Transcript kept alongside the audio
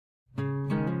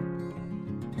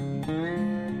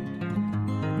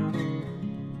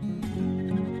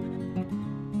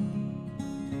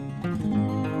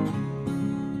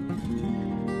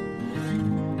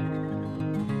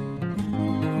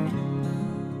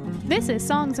This is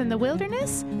Songs in the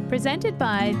Wilderness, presented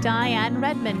by Diane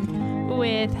Redman,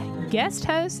 with guest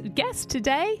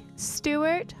today,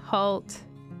 Stuart Holt.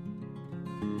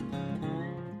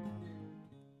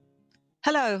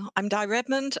 Hello, I'm Di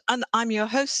Redmond, and I'm your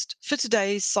host for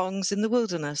today's Songs in the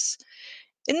Wilderness.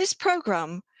 In this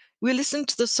programme, we listen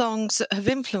to the songs that have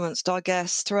influenced our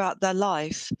guests throughout their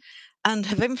life and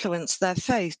have influenced their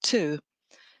faith too.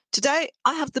 Today,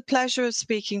 I have the pleasure of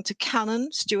speaking to Canon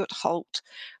Stuart Holt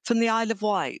from the Isle of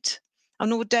Wight,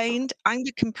 an ordained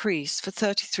Anglican priest for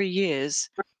 33 years.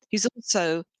 He's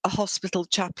also a hospital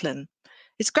chaplain.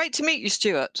 It's great to meet you,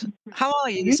 Stuart. How are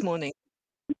you this morning?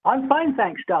 I'm fine,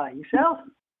 thanks, Di. Yourself?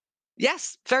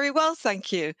 Yes, very well,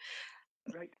 thank you.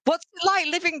 Great. What's it like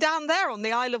living down there on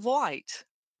the Isle of Wight?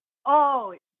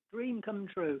 Oh, it's a dream come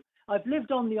true. I've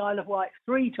lived on the Isle of Wight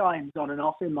 3 times on and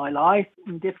off in my life,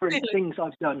 and different things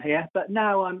I've done here. But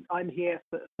now I'm here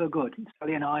for good.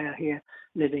 Sally and I are here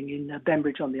living in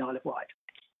Bembridge on the Isle of Wight.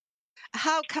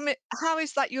 How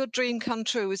is that your dream come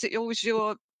true? Is it always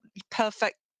your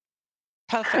perfect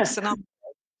scenario?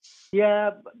 Yeah,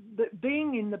 but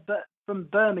being from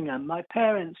Birmingham, my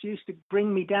parents used to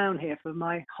bring me down here for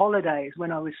my holidays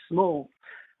when I was small.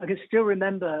 I can still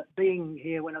remember being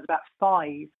here when I was about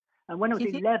 5. And when I was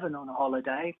 11 on a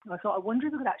holiday, I thought, I wonder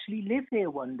if I could actually live here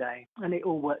one day. And it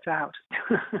all worked out.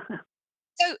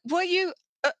 So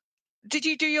did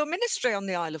you do your ministry on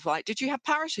the Isle of Wight? Did you have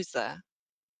parishes there?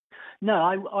 No,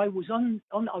 I was I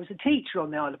was a teacher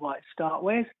on the Isle of Wight to start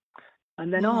with.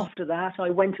 And then after that, I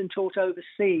went and taught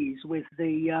overseas with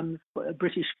the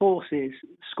British Forces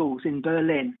schools in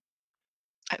Berlin.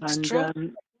 Extra.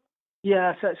 And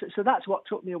so that's what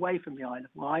took me away from the Isle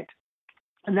of Wight.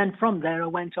 And then from there, I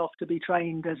went off to be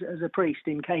trained as a priest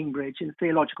in Cambridge in the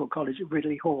Theological College at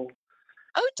Ridley Hall.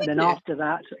 Oh, did and then you?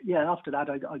 after that,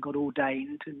 I got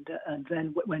ordained and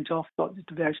then went off to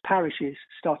various parishes,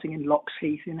 starting in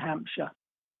Loxheath in Hampshire.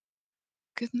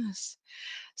 Goodness.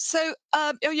 So,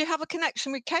 you have a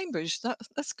connection with Cambridge.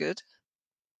 That's good.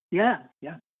 Yeah.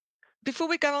 Before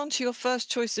we go on to your first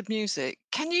choice of music,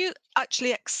 can you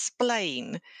actually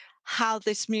explain how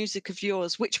this music of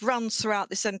yours, which runs throughout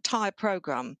this entire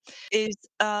program, is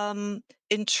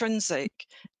intrinsic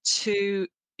to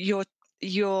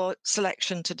your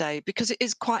selection today? Because it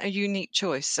is quite a unique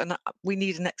choice, and we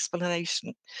need an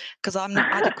explanation because I'm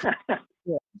not adequate.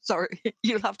 Sorry,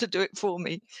 you'll have to do it for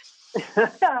me.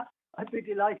 I'd be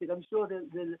delighted. I'm sure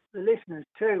the listeners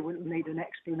too will need an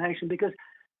explanation, because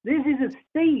this is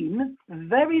a theme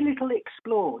very little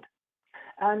explored.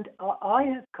 And I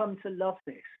have come to love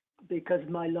this because of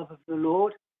my love of the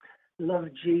Lord, the love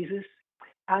of Jesus,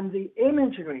 and the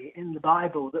imagery in the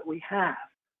Bible that we have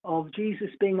of Jesus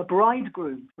being a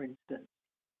bridegroom, for instance.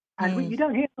 And you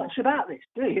don't hear much about this,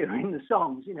 do you, in the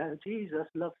songs? Jesus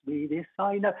loves me, this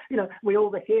I know. With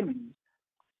all the hymns.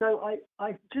 So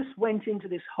I just went into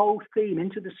this whole theme,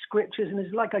 into the scriptures, and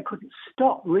it's like I couldn't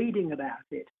stop reading about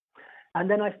it. And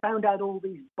then I found out all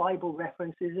these Bible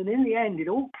references, and in the end, it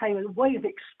all came as a way of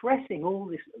expressing all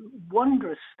this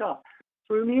wondrous stuff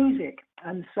through music.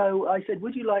 And so I said,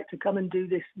 would you like to come and do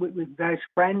this with various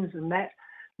friends and met?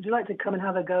 Would you like to come and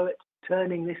have a go at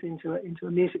turning this into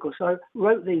a musical? So I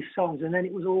wrote these songs, and then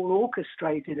it was all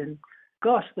orchestrated. And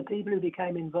gosh, the people who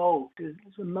became involved, it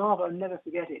was a marvel. I'll never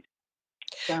forget it.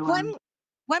 So, when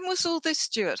was all this,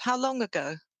 Stuart? How long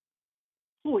ago?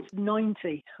 Oh, it's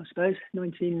 90, I suppose.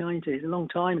 1990. It's a long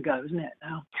time ago, isn't it,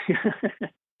 now?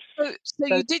 So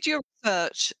you did your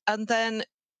research, and then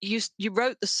you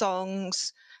wrote the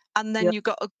songs, and then you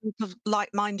got a group of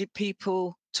like-minded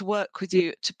people to work with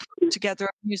you to put together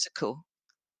a musical.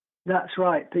 That's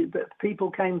right.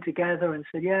 People came together and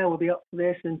said, yeah, we'll be up for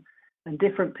this. And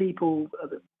different people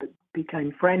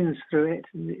became friends through it.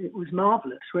 And it was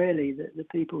marvellous, really, the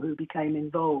people who became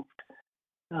involved.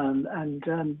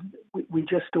 We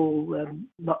just all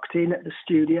mucked in at the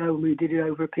studio, and we did it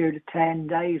over a period of 10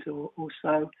 days or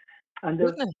so. And there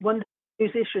were wonderful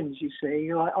musicians, you see.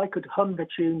 I could hum the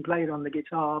tune, play it on the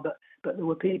guitar, but there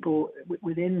were people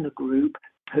within the group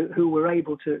who were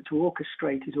able to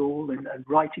orchestrate it all and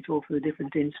write it all for the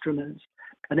different instruments.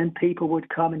 And then people would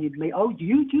come and you'd meet, oh, do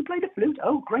you play the flute?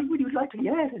 Oh, great, would you like to?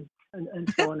 Yes,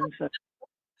 and so on and so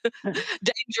on.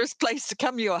 Dangerous place to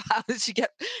come, your house. You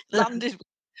get landed with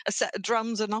a set of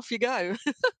drums and off you go.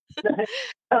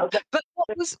 But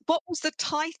what was the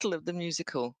title of the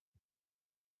musical?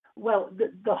 Well,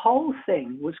 the whole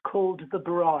thing was called The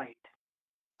Bride.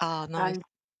 Ah, nice.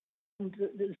 And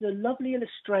there's a lovely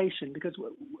illustration, because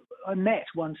I met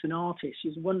once an artist.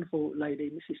 She's a wonderful lady,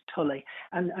 Mrs. Tully,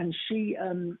 and she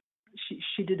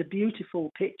she did a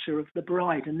beautiful picture of the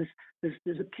bride, and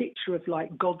there's a picture of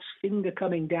like God's finger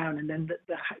coming down, and then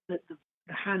the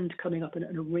hand coming up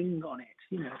and a ring on it,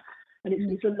 you know. And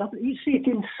it's a lovely. You see, it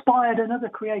inspired another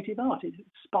creative art. It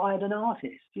inspired an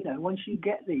artist, you know. Once you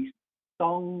get these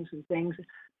songs and things,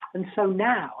 and so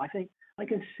now I think I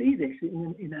can see this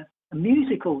in a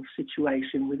musical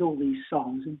situation with all these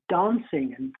songs and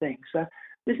dancing and things. So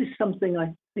this is something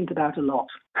I think about a lot.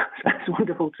 It's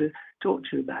wonderful to talk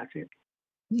to you about it.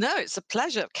 No, it's a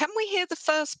pleasure. Can we hear the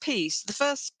first piece? The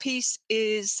first piece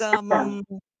is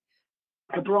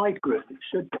The bridegroom. It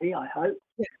should be, I hope.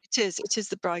 Yeah, it is. It is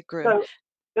the bridegroom. So,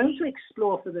 going to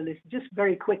explore for the list just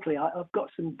very quickly. I've got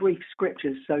some brief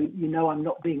scriptures, so you know I'm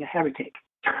not being a heretic.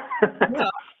 Yeah, I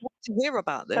want to hear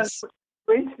about this. So,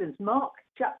 for instance, Mark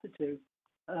chapter 2,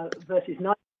 verses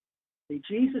 9.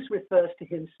 Jesus refers to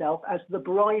himself as the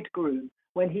bridegroom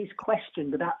when he's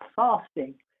questioned about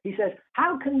fasting. He says,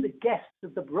 "How can the guests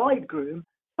of the bridegroom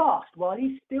fast while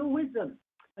he's still with them?"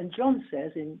 And John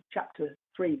says in chapter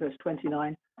 3, verse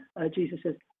 29, Jesus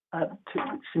says,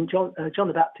 John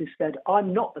the Baptist said,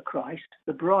 "I'm not the Christ,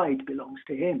 the bride belongs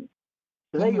to him."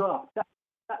 So there you are.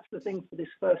 That's the thing for this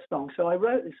first song. So I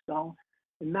wrote this song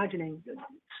imagining,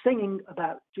 singing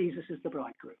about Jesus as the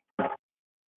bridegroom.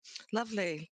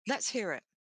 Lovely. Let's hear it.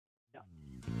 Yeah.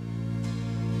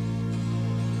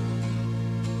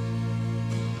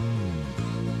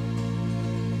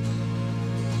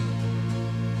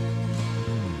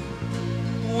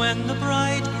 When the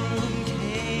bridegroom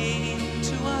came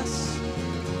to us,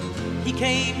 he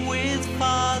came with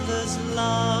Father's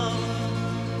love.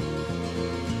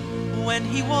 When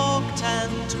he walked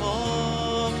and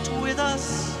talked with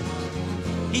us,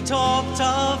 he talked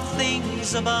of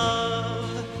things above.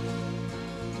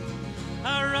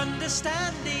 Our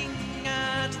understanding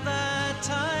at that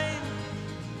time,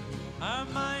 our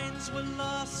minds were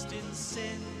lost in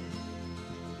sin.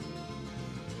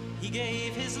 He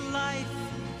gave his life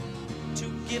to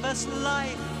give us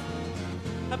life,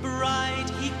 a bride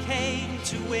he came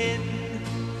to win.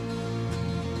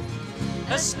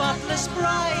 A spotless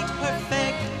bride,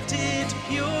 perfected,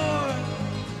 pure,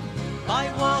 by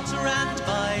water and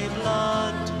by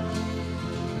blood,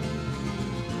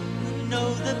 who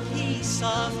know the peace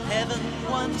of heaven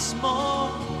once more,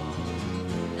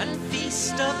 and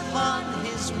feast upon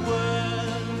his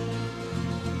word.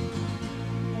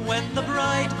 When the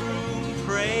bridegroom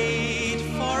prayed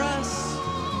for us,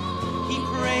 he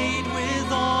prayed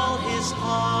with all his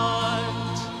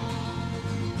heart,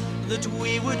 that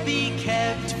we would be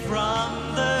kept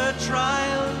from the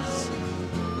trials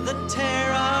that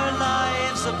tear our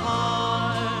lives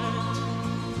apart.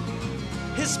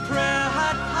 His prayer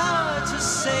had power to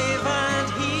save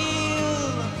and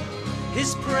heal.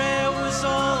 His prayer was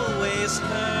always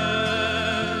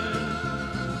heard.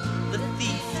 The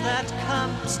thief that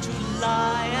comes to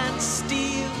lie and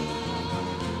steal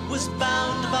was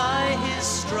bound by his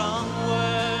strong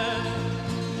word.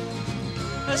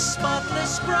 A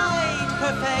spotless bride,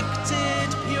 perfected,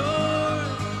 pure,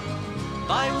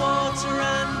 by water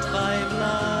and by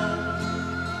blood,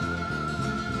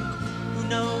 who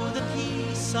know the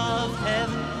peace of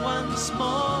heaven once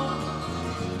more,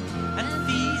 and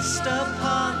feast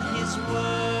upon his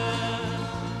word.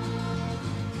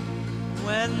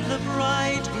 When the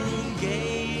bridegroom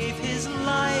gave his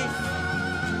life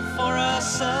for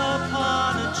us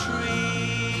upon a tree,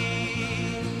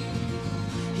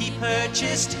 he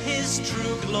purchased his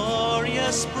true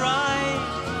glorious bride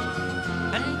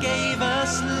and gave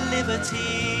us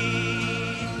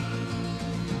liberty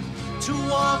to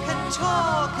walk and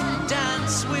talk and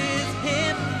dance with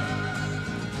him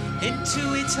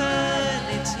into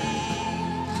eternity,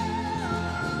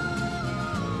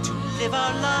 to live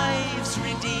our lives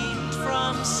redeemed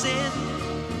from sin.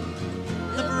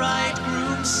 The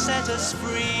bridegroom set us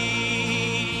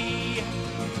free,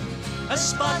 a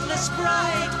spotless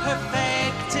bride,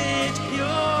 perfected,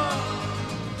 pure,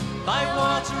 by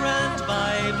water and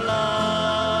by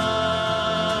blood,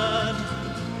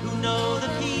 who know the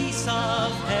peace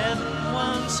of heaven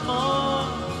once more,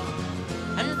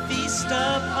 and feast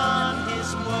upon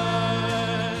his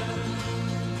word.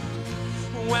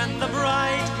 When the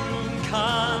bridegroom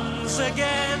comes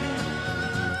again,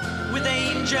 with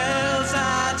angels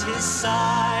at his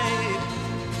side,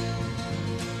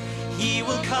 he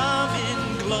will come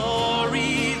in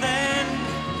glory then,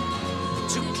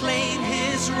 to claim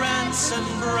his ransom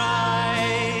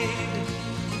bride.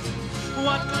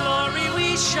 What glory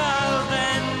we shall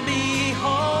then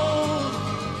behold,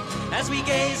 as we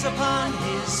gaze upon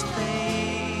his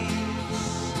face,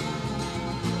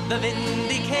 the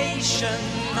vindication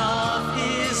of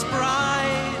his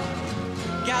bride,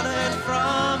 gathered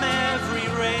from every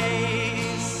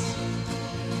race.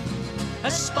 A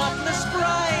spotless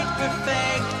bride,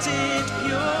 perfected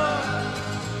pure,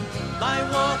 by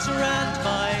water and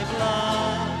by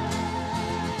blood.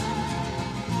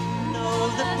 Know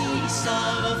the peace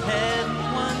of heaven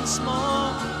once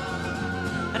more,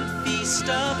 and feast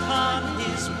upon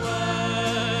his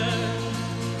word.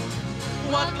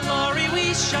 What glory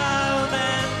we shall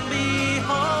then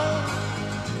behold,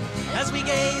 as we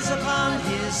gaze upon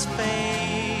his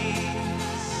face,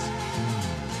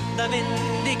 the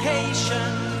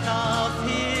vindication of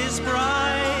his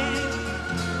bride,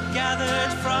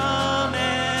 gathered from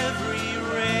every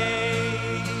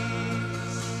race.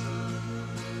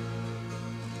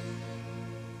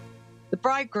 The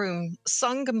Bridegroom,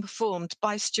 sung and performed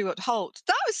by Stuart Holt.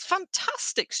 That was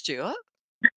fantastic, Stuart.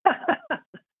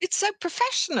 It's so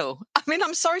professional. I mean,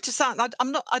 I'm sorry to sound,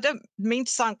 I don't mean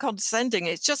to sound condescending.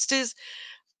 It just is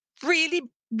really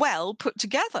well put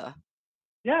together.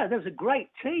 Yeah, there was a great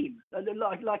team.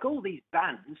 Like all these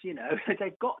bands, you know,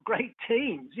 they've got great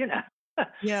teams, you know.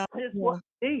 Yeah. That's what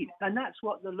we need. And that's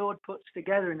what the Lord puts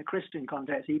together in the Christian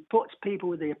context. He puts people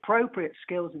with the appropriate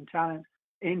skills and talent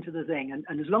into the thing.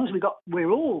 And as long as we're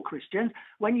all Christians,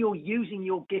 when you're using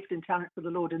your gift and talent for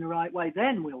the Lord in the right way,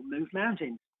 then we'll move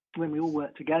mountains. When we all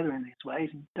work together in these ways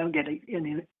and don't get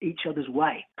in each other's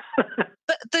way.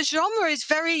 But the genre is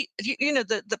very, you know,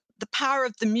 the power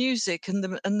of the music and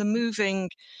the moving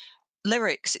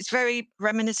lyrics. It's very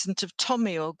reminiscent of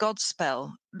Tommy or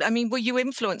Godspell. I mean, were you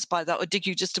influenced by that, or did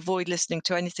you just avoid listening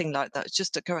to anything like that? It's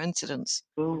just a coincidence.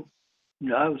 Oh,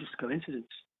 no, just a coincidence.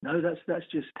 No, that's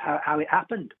just how it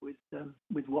happened with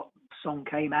what song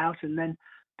came out, and then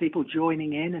people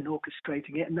joining in and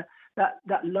orchestrating it, and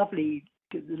that lovely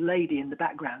lady in the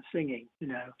background singing, you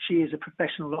know, she is a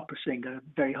professional opera singer,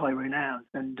 very high renown,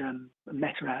 and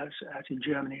met her out in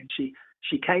Germany, and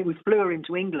she came. We flew her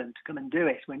into England to come and do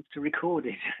it, went to record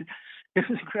it. It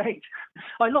was great.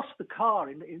 I lost the car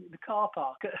in the car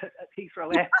park at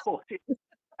Heathrow Airport in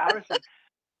Harrison.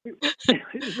 It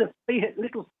was a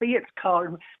little Fiat car,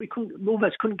 and we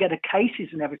almost couldn't get the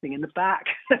cases and everything in the back.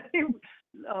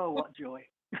 Oh, what joy!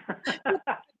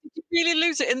 Did you really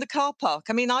lose it in the car park?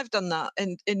 I mean, I've done that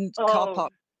in car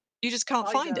park. You just can't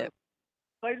find it.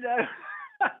 I know.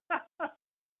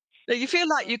 You feel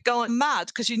like you're going mad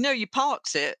because you know you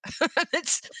parked it,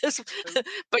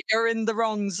 but you're in the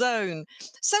wrong zone.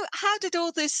 So how did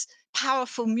all this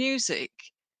powerful music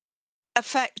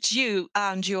affect you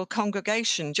and your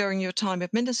congregation during your time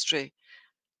of ministry?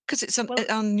 Because it's an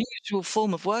unusual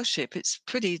form of worship. It's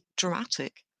pretty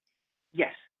dramatic.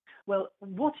 Yes. Well,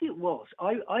 what it was,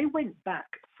 I went back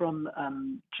from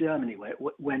Germany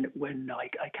when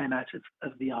I came out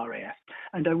of the RAF,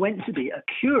 and I went to be a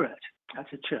curate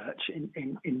at a church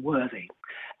in Worthing.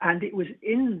 And it was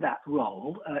in that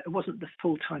role, it wasn't the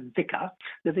full-time vicar.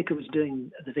 The vicar was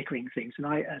doing the vicaring things, and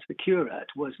I, as the curate,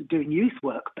 was doing youth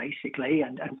work, basically,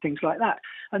 and things like that.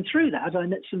 And through that, I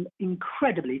met some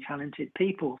incredibly talented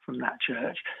people from that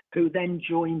church who then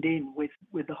joined in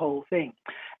with the whole thing.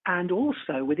 And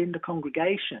also within the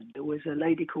congregation, there was a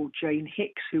lady called Jane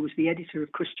Hicks, who was the editor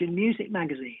of Christian Music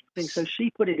magazine. So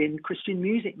she put it in Christian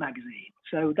Music magazine.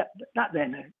 So that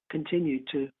then continued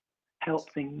to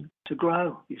help things to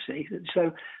grow, you see.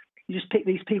 So you just pick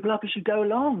these people up as you go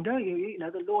along, don't you? You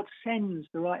know, the Lord sends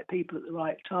the right people at the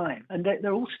right time. And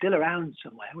they're all still around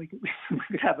somewhere. We could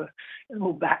have them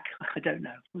all back. I don't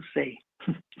know. We'll see.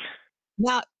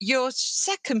 Now, your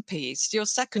second piece, your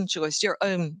second choice, your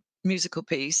own musical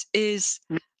piece is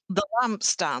The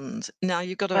Lampstand. Now,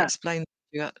 you've got to explain.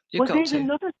 There's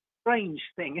another strange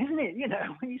thing, isn't it? You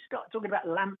know, when you start talking about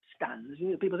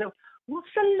lampstands, people say, what's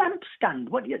a lampstand?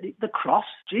 What, the cross?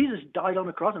 Jesus died on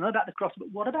the cross. I know about the cross, but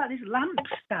what about this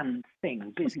lampstand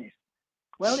thing business?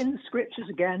 Well, in the scriptures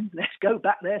again, let's go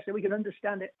back there so we can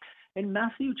understand it. In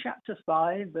Matthew chapter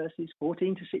 5, verses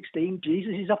 14 to 16,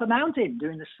 Jesus is up a mountain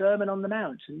doing the Sermon on the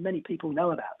Mount, and many people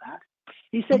know about that.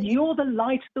 He said, you're the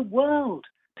light of the world.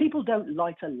 People don't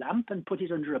light a lamp and put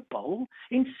it under a bowl.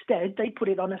 Instead, they put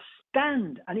it on a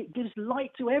stand, and it gives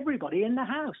light to everybody in the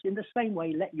house. In the same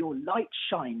way, let your light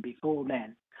shine before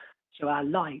men. So our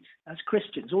light, as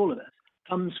Christians, all of us,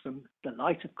 comes from the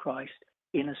light of Christ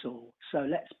in us all. So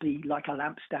let's be like a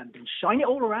lampstand and shine it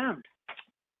all around.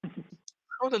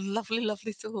 What a lovely,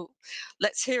 lovely thought.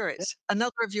 Let's hear it.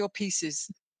 Another of your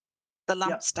pieces, The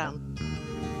Lampstand.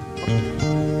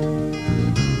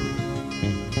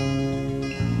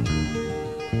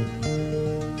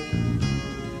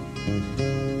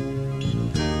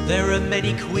 There are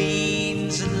many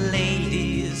queens and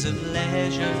ladies of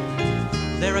leisure.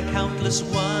 There are countless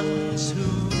ones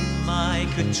who my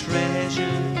good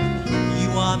treasure. You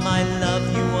are my love,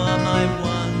 you are my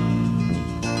one,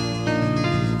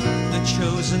 the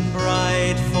chosen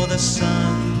bride for the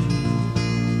sun.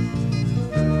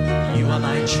 You are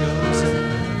my chosen,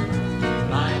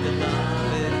 my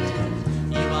beloved.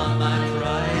 You are my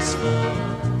prize for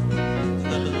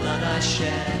the blood I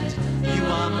shed. You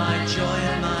are my joy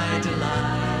and my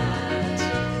delight.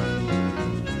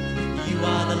 You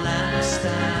are the lampstand.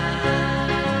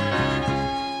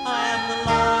 I am the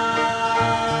light.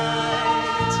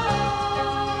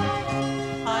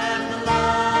 I am the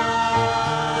light.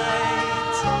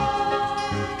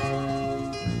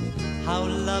 How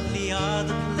lovely are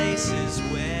the places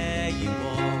where you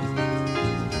walk.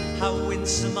 How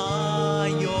winsome are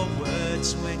your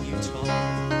words when you talk.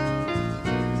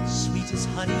 Sweet as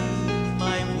honey,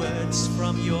 my words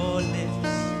from your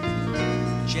lips,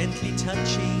 gently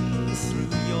touching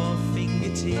through your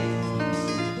fingertips.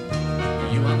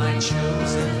 You are my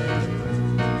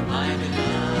chosen, my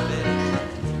beloved.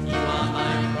 You are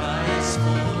my prize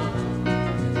for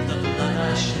the blood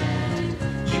I shed.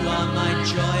 You are my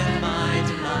joy and my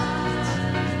delight.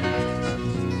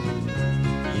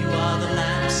 You are the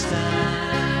lampstand.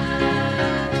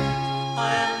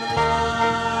 I am the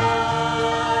light.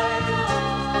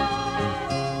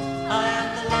 I am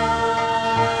the light.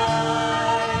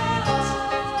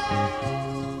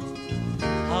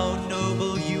 How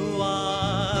noble you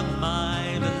are, my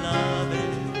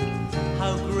beloved.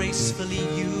 How gracefully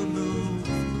you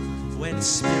move when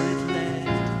spirit-led.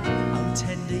 How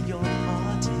tender your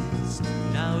heart is,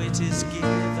 now it is given.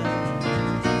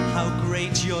 How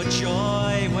great your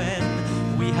joy when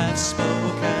we have spoken.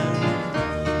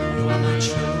 You are my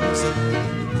chosen,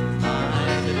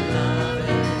 my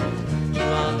beloved. You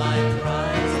are my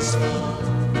prize for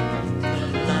the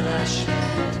blood I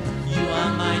shed. You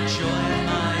are my joy and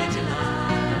my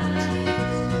delight.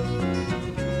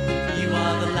 You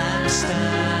are the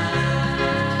lampstand.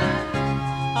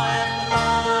 I am the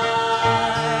light.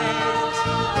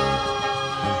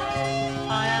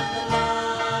 I am the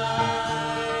light.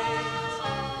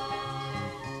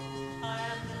 I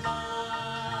am the light.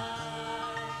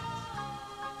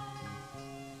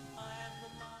 I am the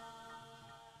light.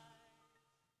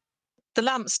 The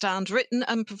Lampstand, written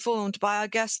and performed by our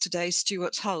guest today,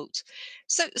 Stuart Holt.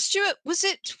 So, Stuart, was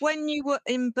it when you were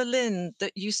in Berlin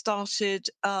that you started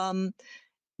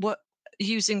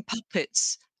using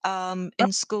puppets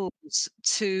in schools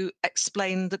to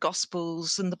explain the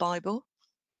Gospels and the Bible?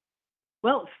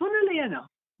 Well, funnily enough,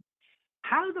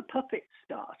 how the puppet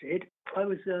started, I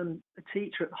was a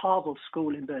teacher at Harville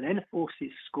School in Berlin, a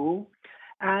forces school,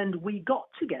 and we got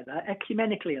together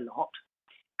ecumenically a lot.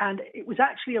 And it was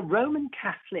actually a Roman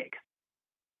Catholic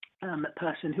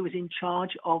person who was in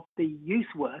charge of the youth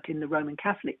work in the Roman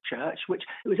Catholic Church, which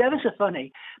it was ever so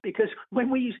funny because when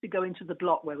we used to go into the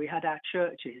block where we had our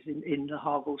churches in the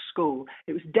Harville School,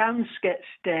 it was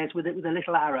downstairs with a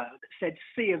little arrow that said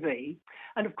C of E.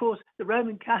 And of course, the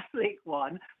Roman Catholic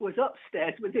one was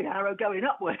upstairs with the arrow going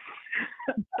upwards.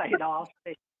 They had asked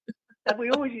me. And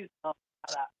we always used to laugh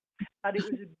at that. And it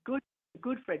was a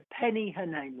good friend, Penny, her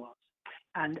name was.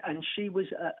 And she was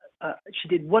she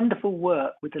did wonderful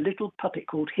work with a little puppet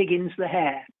called Higgins the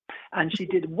Hare, and she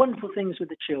did wonderful things with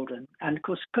the children. And of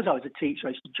course, because I was a teacher,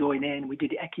 I used to join in. We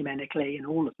did it ecumenically and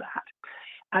all of that.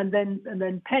 And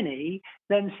then Penny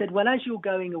then said, well, as you're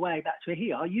going away back to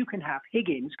here, you can have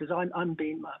Higgins, because I'm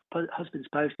being my husband's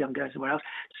posted, I'm going somewhere else.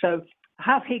 So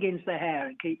have Higgins the Hare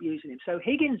and keep using him. So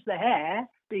Higgins the Hare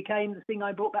became the thing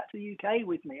I brought back to the UK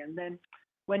with me. And then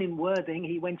when in Worthing,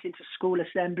 he went into school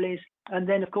assemblies. And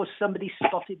then, of course, somebody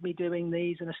spotted me doing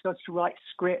these and I started to write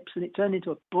scripts and it turned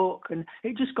into a book. And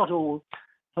it just got all,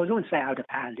 I don't want to say out of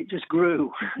hand, it just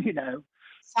grew, you know.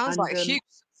 Sounds like a huge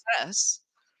success.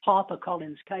 Harper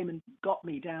Collins came and got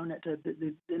me down at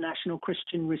the National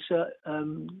Christian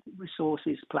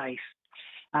Resources place.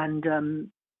 And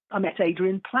I met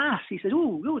Adrian Plass. He said,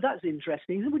 oh, that's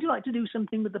interesting. He said, would you like to do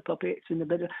something with the puppets? And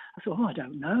I thought, I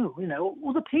don't know. You know,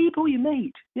 all the people you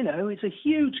meet, you know, it's a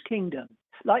huge kingdom.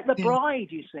 Like the bride,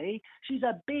 you see, she's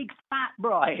a big fat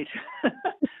bride.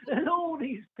 There's all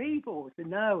these people to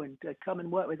know and to come and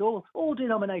work with, all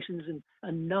denominations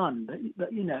and none.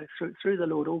 But you know, through the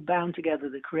Lord, all bound together,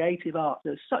 the creative art.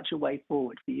 There's such a way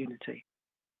forward for unity.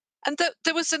 And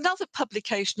there was another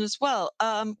publication as well,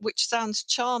 which sounds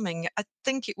charming. I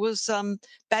think it was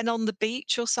Ben on the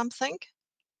Beach or something.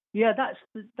 Yeah, that's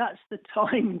the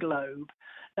Time Globe.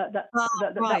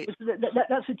 Right.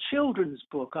 That's a children's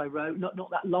book I wrote not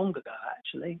that long ago,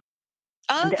 actually.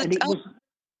 Oh, and it was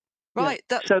right.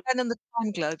 yeah, That's Ben and the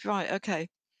Time Globe. Right. Okay.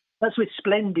 That's with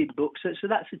Splendid books. So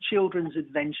that's a children's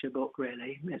adventure book,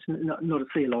 really. It's not a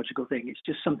theological thing. It's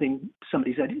just something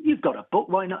somebody said, you've got a book,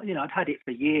 why not? You know, I'd had it for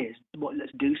years.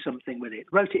 Let's do something with it.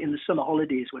 Wrote it in the summer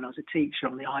holidays when I was a teacher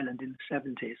on the island in the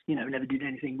 70s. You know, never did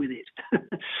anything with it.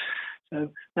 So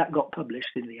that got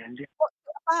published in the end. Yeah. What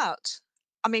about?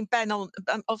 I mean, Ben,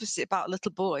 obviously about a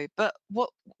little boy, but what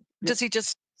does he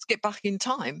just skip back in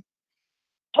time?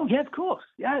 Oh, yeah, of course.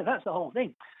 Yeah, that's the whole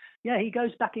thing. Yeah, he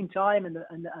goes back in time, and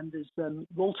there's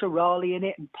Walter Raleigh in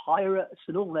it, and pirates,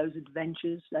 and all those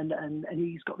adventures, and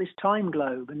he's got this time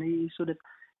globe, and he sort of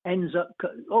ends up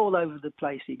all over the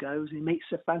place. He goes, and he meets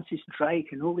Sir Francis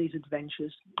Drake, and all these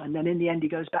adventures, and then in the end he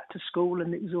goes back to school,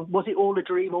 and was it all a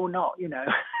dream or not? You know,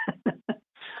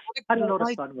 had a lot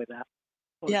of fun with that.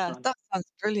 Yeah, that sounds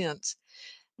brilliant.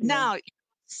 Yeah. Now,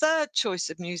 third choice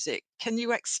of music. Can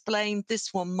you explain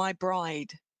this one, My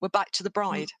Bride? We're back to the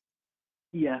bride.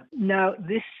 Yeah. Now,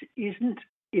 this isn't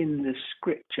in the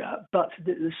scripture, but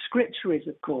the scripture is,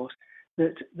 of course,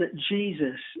 that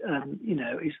Jesus, you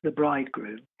know, is the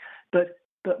bridegroom. But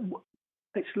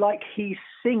it's like he's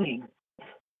singing.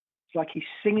 It's like he's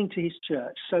singing to his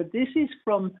church. So this is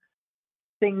from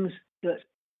things that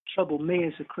trouble me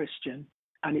as a Christian,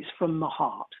 and it's from my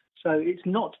heart. So it's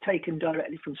not taken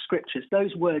directly from scriptures.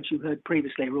 Those words you heard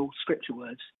previously are all scripture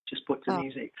words, just put to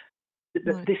music.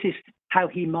 Right. This is how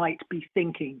he might be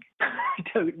thinking. I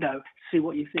don't know. See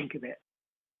what you think of it.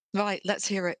 Right, let's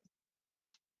hear it.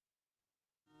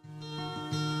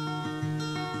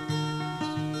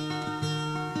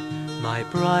 My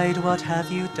bride, what have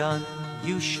you done?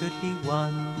 You should be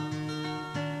one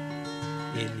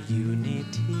in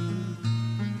unity.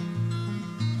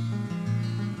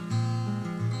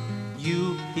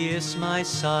 You pierce my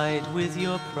side with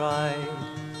your pride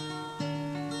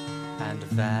and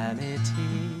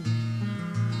vanity.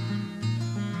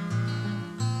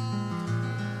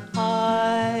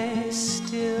 I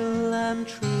still am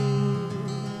true.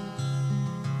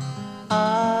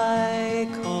 I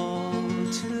call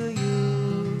to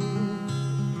you.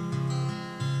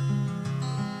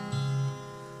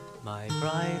 My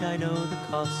bride, I know the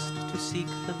cost to seek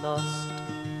the lost.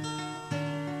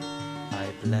 I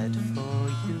bled for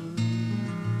you.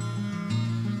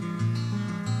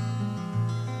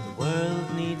 The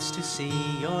world needs to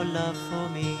see your love for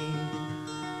me.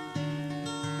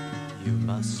 You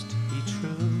must be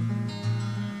true.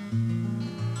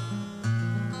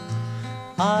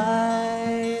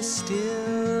 I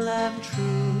still am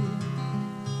true.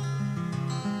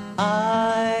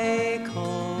 I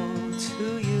call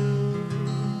to you.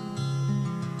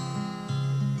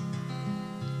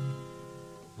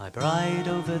 My bride,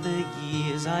 over the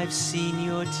years I've seen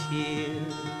your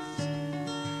tears,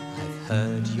 I've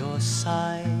heard your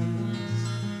sighs.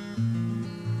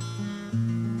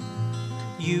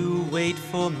 You wait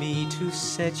for me to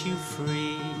set you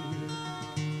free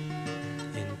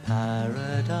in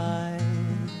paradise.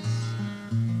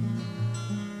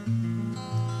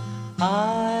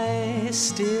 I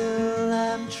still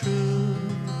am true.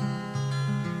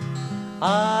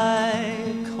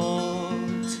 I call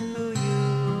to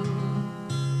you.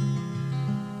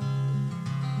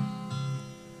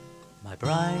 My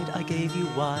bride, I gave you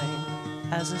wine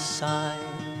as a sign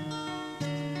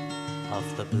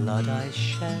of the blood I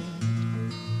shed.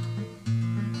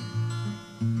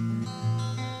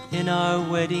 In our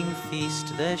wedding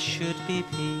feast there should be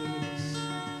peace.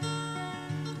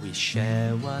 We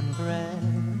share one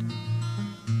bread.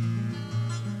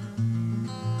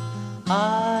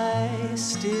 I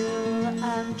still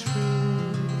am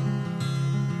true.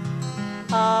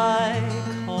 I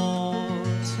call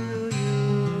to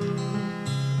you.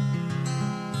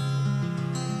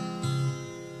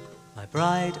 My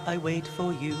bride, I wait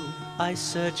for you, I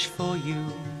search for you.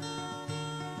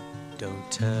 Don't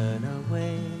turn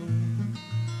away.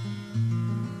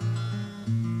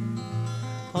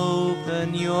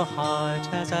 Open your heart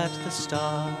as at the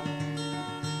start.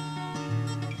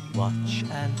 Watch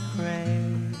and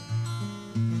pray.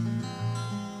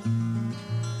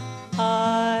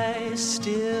 I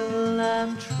still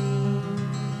am true.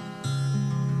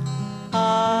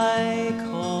 I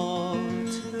call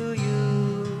to you.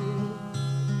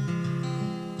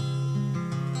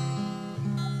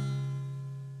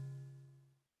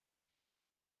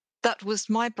 That was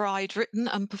My Bride, written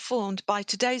and performed by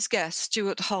today's guest,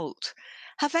 Stuart Holt.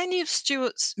 Have any of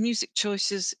Stuart's music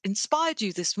choices inspired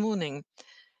you this morning?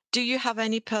 Do you have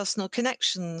any personal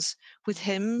connections with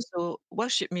hymns or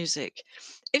worship music?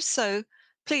 If so,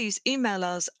 please email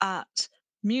us at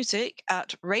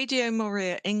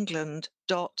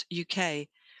music@radiomariaengland.uk.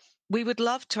 We would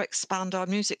love to expand our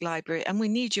music library and we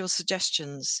need your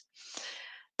suggestions.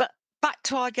 But back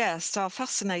to our guest, our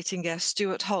fascinating guest,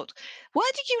 Stuart Holt.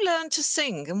 Where did you learn to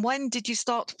sing, and when did you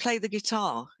start to play the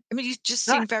guitar? I mean, you just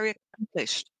seem very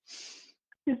accomplished.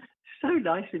 It's so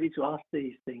nice of you to ask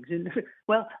these things. And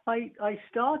well, I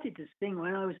started to sing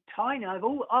when I was tiny.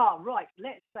 Right.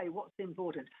 Let's say what's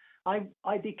important.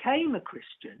 I became a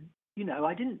Christian. You know,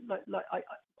 I didn't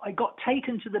I got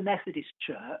taken to the Methodist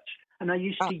church, and I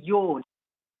used to yawn,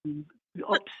 and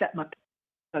upset my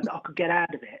so that I could get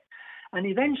out of it. And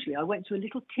eventually I went to a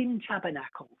little tin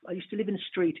tabernacle. I used to live in a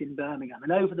street in Birmingham,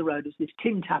 and over the road was this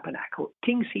tin tabernacle,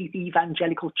 King's Heath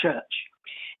Evangelical Church.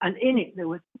 And in it,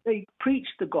 they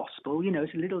preached the gospel, you know,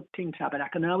 it's a little tin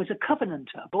tabernacle. And I was a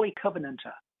covenanter, a boy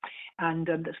covenanter. And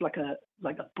that's like a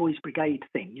boys' brigade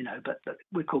thing, you know, but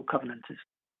we're called covenanters.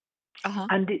 Uh-huh.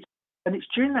 And it's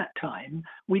during that time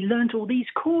we learnt all these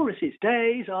choruses.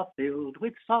 Days are filled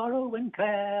with sorrow and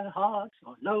care, hearts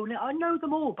are lonely. I know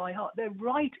them all by heart. They're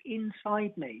right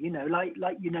inside me, you know, like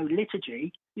you know,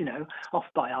 liturgy, you know, off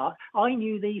by heart. I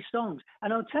knew these songs.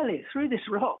 And I'll tell you, through this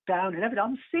lockdown and everything,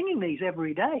 I'm singing these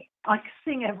every day. I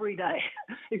sing every day.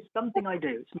 It's something I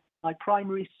do. It's my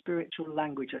primary spiritual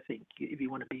language, I think, if you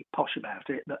want to be posh about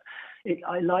it. But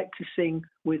I like to sing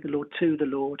with the Lord, to the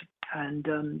Lord.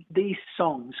 And these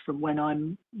songs from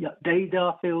when days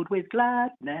are filled with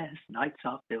gladness, nights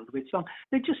are filled with song,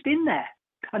 they're just in there.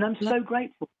 And I'm so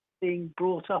grateful for being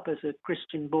brought up as a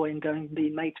Christian boy and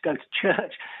being made to go to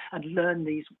church and learn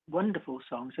these wonderful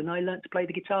songs. And I learned to play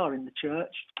the guitar in the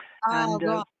church.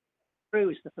 Right.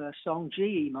 Through is the first song, G,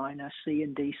 E minor, C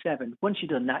and D7. Once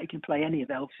you've done that, you can play any of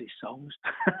Elvis's songs.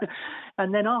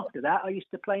 And then after that, I used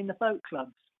to play in the folk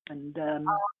clubs and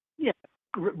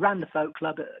ran the folk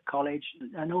club at college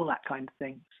and all that kind of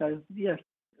thing. So yeah,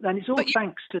 and it's all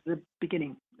thanks to the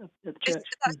beginning of the church.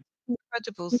 That's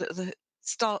incredible that the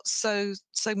starts so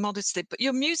modestly, but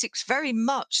your music's very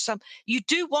much you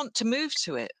do want to move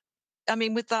to it. I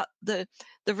mean, with that the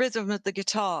rhythm of the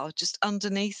guitar just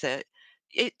underneath it,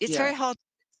 it's very hard to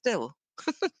sit still.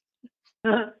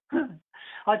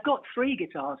 I've got 3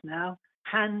 guitars now,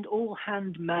 all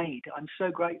handmade. I'm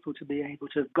so grateful to be able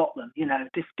to have got them, you know,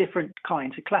 different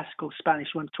kinds, a classical Spanish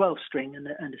one, 12-string and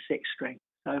a 6-string.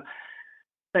 So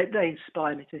they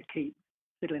inspire me to keep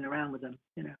fiddling around with them,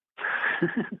 you know.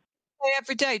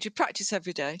 Every day? Do you practice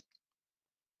every day?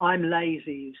 I'm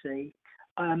lazy, you see.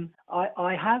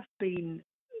 I have been,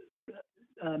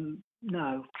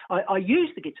 no, I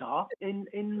used the guitar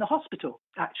in the hospital,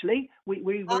 actually.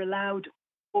 We were allowed,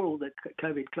 before all the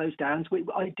COVID closed downs,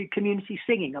 I did community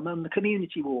singing. I'm on the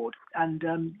community ward, and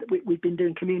we've been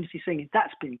doing community singing.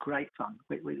 That's been great fun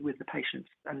with the patients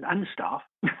and the staff.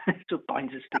 It sort of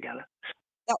binds us together.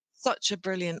 That's such a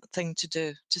brilliant thing to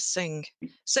do, to sing.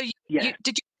 So did you take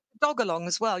the dog along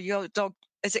as well? Your dog,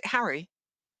 is it Harry?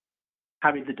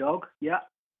 Harry the dog, yeah.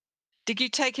 Did you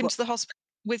take him to the hospital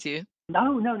with you?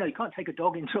 No, you can't take a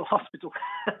dog into a hospital.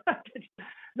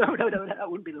 No, that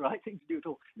wouldn't be the right thing to do at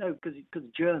all. No, because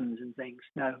of germs and things.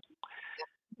 No.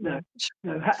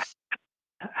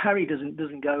 Harry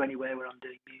doesn't go anywhere when I'm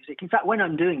doing music. In fact, when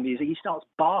I'm doing music, he starts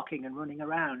barking and running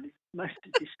around. It's most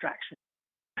distraction.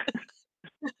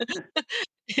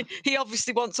 He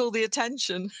obviously wants all the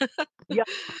attention. Yeah,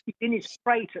 he's in his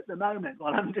crate at the moment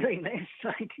while I'm doing this. So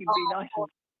he can be nice.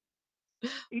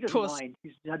 He doesn't mind.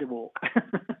 He's had a walk.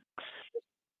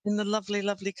 In the lovely,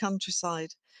 lovely countryside.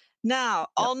 Now,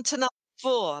 on to number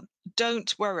 4,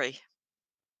 Don't Worry.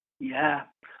 Yeah,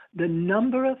 the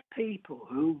number of people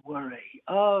who worry.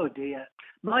 Oh, dear.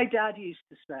 My dad used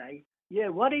to say, yeah,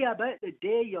 worry about the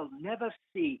day you'll never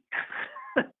see.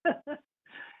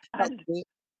 And I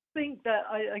think that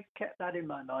I kept that in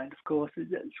my mind, of course.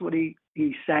 That's what he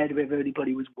said if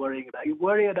anybody was worrying about. You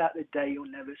worry about the day you'll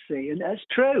never see. And that's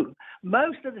true.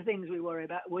 Most of the things we worry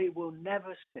about, we will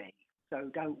never see. So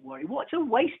don't worry. What's a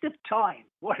waste of time?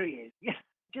 Worry is.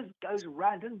 Just goes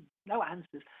around and no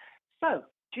answers. So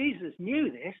Jesus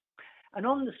knew this. And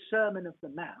on the Sermon of the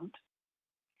Mount,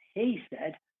 he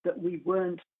said that we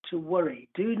weren't to worry.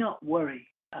 Do not worry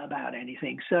about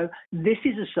anything. So this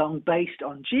is a song based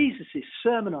on Jesus'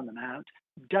 Sermon on the Mount.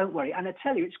 Don't worry. And I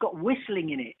tell you, it's got whistling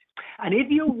in it. And if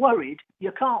you're worried,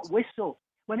 you can't whistle.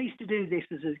 When I used to do this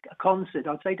as a concert,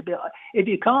 I'd say to people, if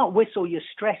you can't whistle, you're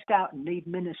stressed out and need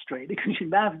ministry because your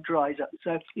mouth dries up.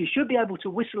 So you should be able to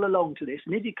whistle along to this.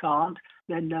 And if you can't,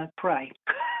 then pray.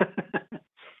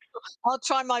 I'll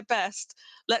try my best.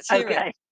 Let's hear it.